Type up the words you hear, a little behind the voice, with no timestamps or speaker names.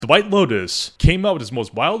The White Lotus came out with its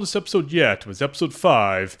most wildest episode yet, was episode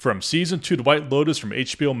 5 from season 2 The White Lotus from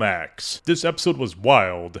HBO Max. This episode was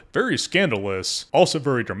wild, very scandalous, also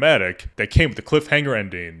very dramatic, that came with a cliffhanger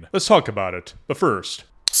ending. Let's talk about it, but first,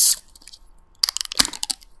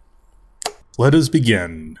 let us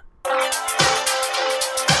begin.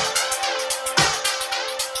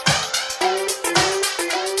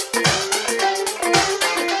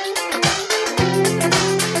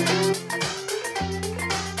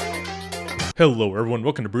 Hello everyone,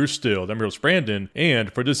 welcome to Bruce Still. I'm your host Brandon,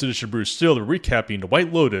 and for this edition of Bruce Still, we're recapping The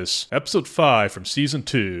White Lotus, episode 5 from season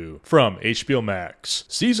 2, from HBO Max.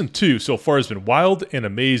 Season 2 so far has been wild and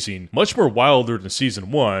amazing, much more wilder than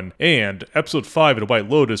season 1, and episode 5 of The White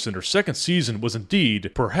Lotus in her second season was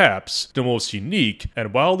indeed, perhaps, the most unique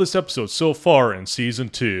and wildest episode so far in season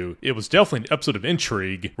 2. It was definitely an episode of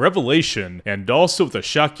intrigue, revelation, and also with a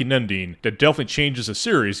shocking ending that definitely changes the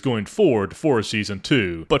series going forward for season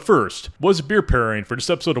 2. But first, what is a beer pairing for this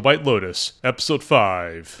episode of White Lotus, episode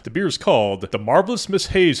 5. The beer is called The Marvelous Miss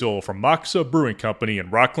Hazel from Moxa Brewing Company in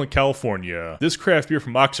Rockland, California. This craft beer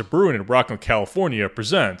from Moxa Brewing in Rockland, California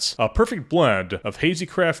presents a perfect blend of hazy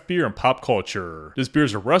craft beer and pop culture. This beer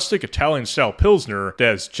is a rustic Italian-style pilsner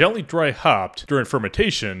that is gently dry hopped during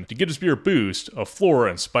fermentation to give this beer a boost of flora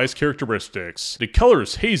and spice characteristics. The color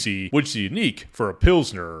is hazy, which is unique for a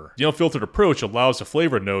pilsner. The unfiltered approach allows the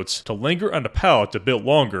flavor notes to linger on the palate a bit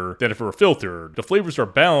longer than if it were filtered. The flavors are a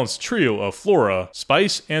balanced trio of flora,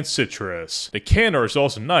 spice, and citrus. The can art is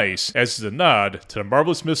also nice, as is a nod to the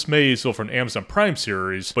Marvelous Miss Maisel from Amazon Prime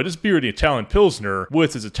series, but this beer, the Italian Pilsner,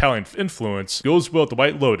 with its Italian influence, goes well with The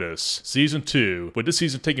White Lotus, Season 2, with this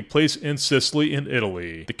season taking place in Sicily in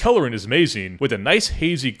Italy. The coloring is amazing, with a nice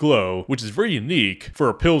hazy glow, which is very unique for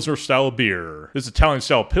a Pilsner style beer. This Italian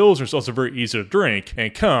style Pilsner is also very easy to drink,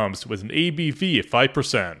 and comes with an ABV of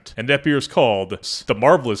 5%, and that beer is called The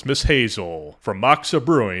Marvelous Miss Hazel from Moxa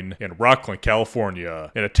Brewing in Rockland,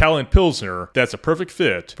 California. An Italian Pilsner that's a perfect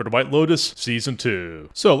fit for The White Lotus Season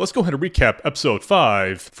 2. So let's go ahead and recap episode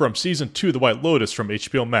 5 from season 2 of The White Lotus from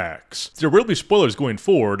HBO Max. There will be spoilers going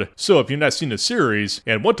forward, so if you've not seen the series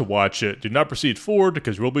and want to watch it, do not proceed forward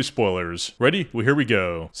because there will be spoilers. Ready? Well, here we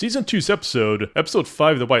go. Season 2's episode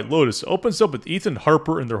 5 of The White Lotus, opens up with Ethan and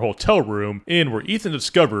Harper in their hotel room, in where Ethan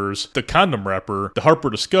discovers the condom wrapper that Harper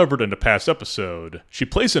discovered in the past episode. She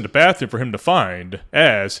places it in the bathroom for him to find,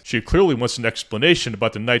 as she clearly wants an explanation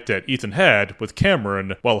about the night that Ethan had with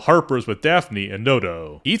Cameron while Harper is with Daphne and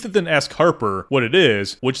Noto. Ethan then asks Harper what it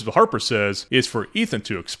is, which is what Harper says is for Ethan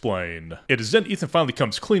to explain. It is then Ethan finally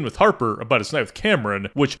comes clean with Harper about his night with Cameron,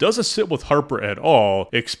 which doesn't sit with Harper at all,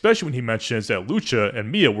 especially when he mentions that Lucha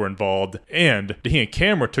and Mia were involved, and that he and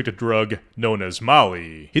Cameron took the drug known as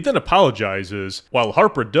Molly. He then apologizes, while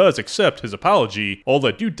Harper does accept his apology, although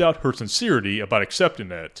I do doubt her sincerity about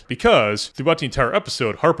accepting it, because throughout the entire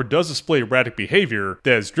episode, Harper does display erratic behavior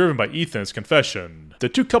that is driven by Ethan's confession. The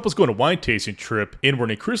two couples go on a wine tasting trip, and where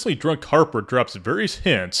an increasingly drunk Harper drops various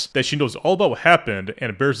hints that she knows all about what happened and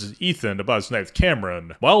embarrasses Ethan about his night with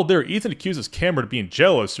Cameron. While there, Ethan accuses Cameron of being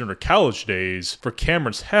jealous during her college days for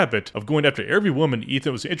Cameron's habit of going after every woman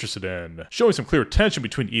Ethan was interested in, showing some clear tension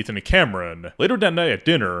between Ethan and Cameron. Later that night at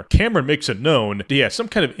dinner, Cameron makes it known that he has some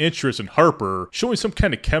kind of interest in Harper, showing some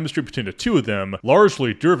kind of chemistry between the two of them,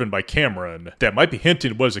 largely driven by Cameron, that might be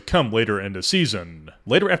hinting what is to come later in the season.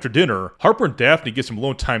 Later after dinner, Harper and Daphne get some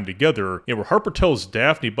alone time together, and where Harper tells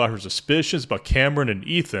Daphne about her suspicions about Cameron and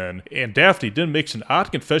Ethan, and Daphne then makes an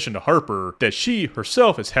odd confession to Harper that she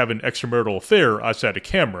herself is having an extramarital affair outside of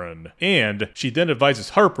Cameron, and she then advises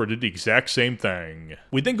Harper to do the exact same thing.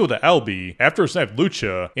 We then go to Albie after his night with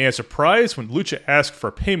Lucha, and is surprised when Lucha asks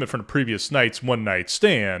for payment from the previous night's one-night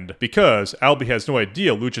stand, because Albie has no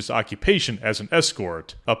idea Lucha's occupation as an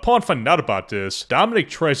escort. Upon finding out about this, Dominic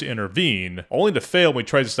tries to intervene, only to fail when he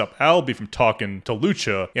tries to stop Albie from talking to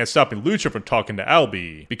Lucha and stopping Lucha from talking to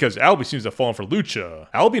Albie, because Albie seems to have fallen for Lucha.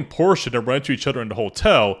 Albie and Portia then run into each other in the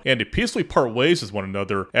hotel, and they peacefully part ways with one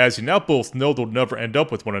another, as they now both know they'll never end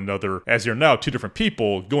up with one another, as they are now two different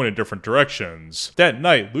people going in different directions. That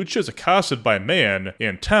night, Lucha is accosted by a man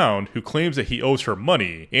in town who claims that he owes her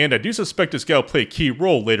money, and I do suspect this guy will play a key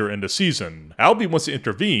role later in the season. Albie wants to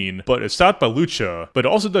intervene, but is stopped by Lucha, but it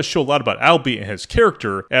also does show a lot about Albie and his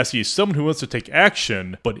character, as he is someone who wants to take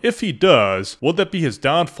action, but if he does, will that be his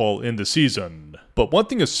downfall in the season? But one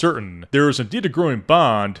thing is certain, there is indeed a growing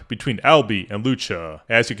bond between Albie and Lucha,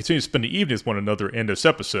 as they continue to spend the evenings with one another in this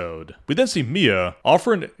episode. We then see Mia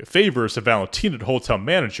offering favors to Valentina, the hotel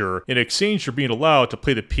manager, in exchange for being allowed to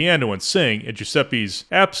play the piano and sing in Giuseppe's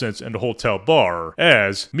absence in the hotel bar,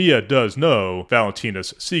 as Mia does know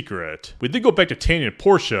Valentina's secret. We then go back to Tanya and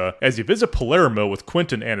Portia as they visit Palermo with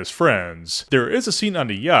Quentin and his friends. There is a scene on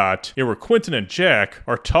the yacht where Quentin and Jack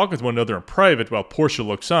are talking to one another in private while Portia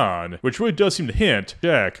looks on, which really does seem to hint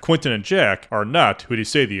Quentin and Jack are not who they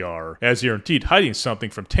say they are, as they are indeed hiding something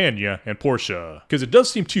from Tanya and Portia. Because it does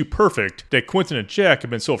seem too perfect that Quentin and Jack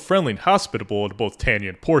have been so friendly and hospitable to both Tanya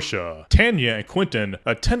and Portia. Tanya and Quentin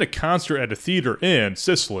attend a concert at a theater in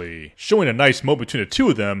Sicily, showing a nice moment between the two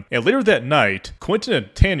of them, and later that night, Quentin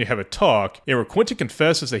and Tanya have a talk, and where Quentin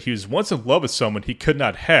confesses that he was once in love with someone he could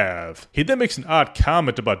not have. He then makes an odd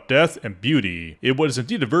comment about death and beauty. It was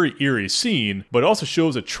indeed a very eerie scene, but also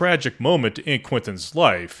shows a tragic moment in Quentin's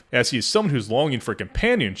life, as he is someone who's longing for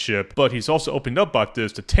companionship, but he's also opened up about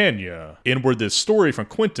this to Tanya. And where this story from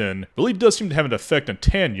Quentin really does seem to have an effect on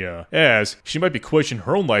Tanya, as she might be questioning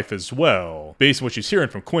her own life as well, based on what she's hearing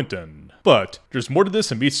from Quentin. But there's more to this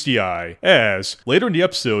than meets the eye, as later in the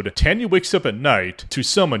episode, Tanya wakes up at night to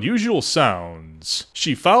some unusual sounds.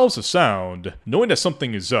 She follows the sound, knowing that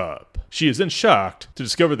something is up. She is then shocked to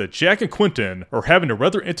discover that Jack and Quentin are having a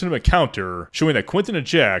rather intimate encounter, showing that Quentin and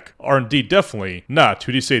Jack are indeed definitely not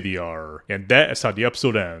who they say they are. And that is how the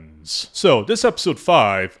episode ends. So, this episode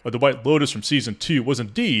 5 of The White Lotus from Season 2 was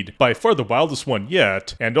indeed by far the wildest one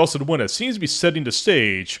yet, and also the one that seems to be setting the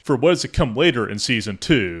stage for what is to come later in Season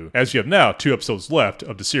 2, as you have now 2 episodes left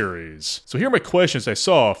of the series. So here are my questions I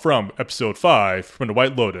saw from Episode 5 from The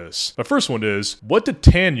White Lotus. My first one is, what did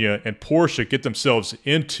Tanya and Portia get themselves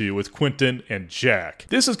into with Quentin and Jack?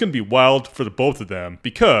 This is going to be wild for the both of them,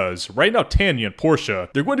 because right now Tanya and Portia,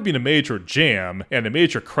 they're going to be in a major jam and a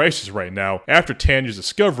major crisis right now after Tanya's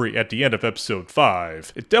discovery at the end of episode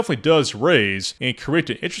 5. It definitely does raise and create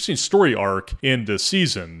an interesting story arc in the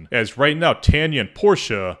season, as right now Tanya and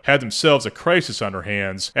Portia have themselves a crisis on their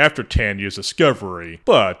hands after Tanya's discovery.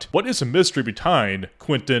 But what is the mystery behind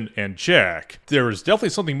Quentin and Jack? There is definitely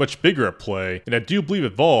something much bigger at play, and I do believe it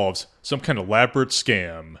involves some kind of elaborate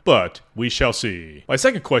scam, but we shall see. My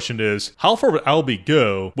second question is, how far would Albie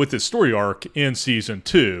go with his story arc in Season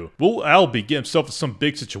 2? Will Albie get himself in some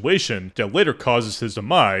big situation that later causes his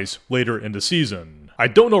demise later in the season? I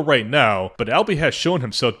don't know right now, but Albie has shown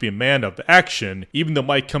himself to be a man of action, even though it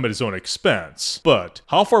might come at his own expense. But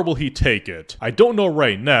how far will he take it? I don't know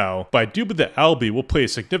right now, but I do believe that Albie will play a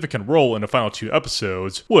significant role in the final 2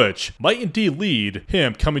 episodes, which might indeed lead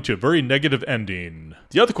him coming to a very negative ending.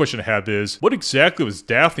 The other question I have is, what exactly was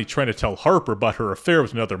Daphne trying to tell Harper about her affair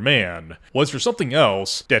with another man? Was there something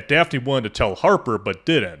else that Daphne wanted to tell Harper but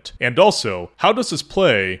didn't? And also, how does this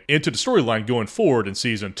play into the storyline going forward in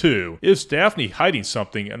Season 2? Is Daphne hiding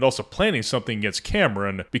something and also planning something against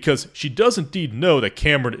Cameron, because she does indeed know that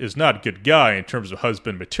Cameron is not a good guy in terms of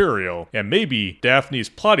husband material, and maybe Daphne is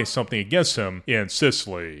plotting something against him in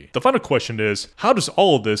Sicily? The final question is, how does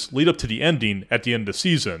all of this lead up to the ending at the end of the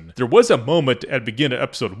season? There was a moment at the beginning of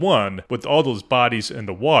episode 1 with all those bodies in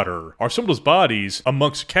the water. Are some of those bodies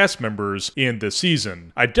amongst cast members in the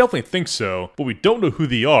season? I definitely think so, but we don't know who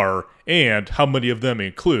they are and how many of them it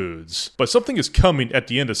includes. But something is coming at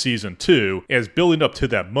the end of Season 2 and is building up to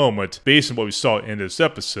that moment based on what we saw in this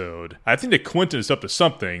episode. I think that Quentin is up to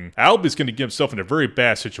something. Albie's going to get himself in a very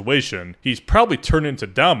bad situation. He's probably turned into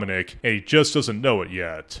Dominic and he just doesn't know it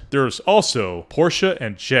yet. There's also Portia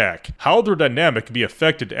and Jack. How will their dynamic be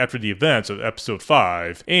affected after the events of episode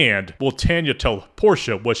 5? And will Tanya tell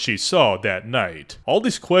Portia what she saw that night? All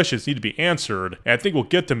these questions need to be answered, and I think we'll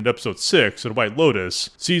get them in episode 6 of The White Lotus,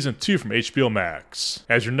 Season 2 from HBO Max,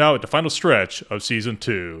 as you're now at the final stretch of Season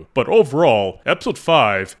 2. But overall, Episode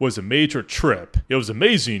 5 was a major trip. It was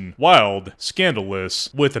amazing, wild, scandalous,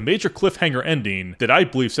 with a major cliffhanger ending that I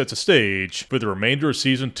believe sets a stage for the remainder of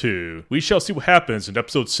Season 2. We shall see what happens in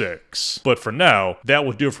Episode 6. But for now, that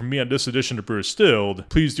will do it for me on this edition of Brew Distilled.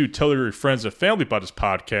 Please do tell your friends and family about this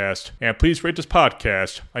podcast, and please rate this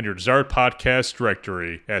podcast on your desired podcast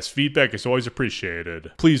directory, as feedback is always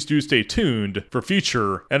appreciated. Please do stay tuned for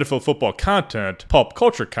future NFL football content, pop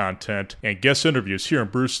culture content, and guest interviews here on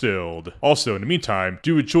Brew Distilled. Also, in the meantime,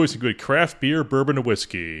 do enjoy some good craft beer, bourbon, and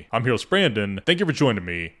whiskey. I'm Heroes Brandon. Thank you for joining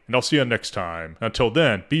me, and I'll see you next time. Until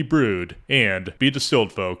then, be brewed and be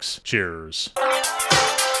distilled, folks. Cheers.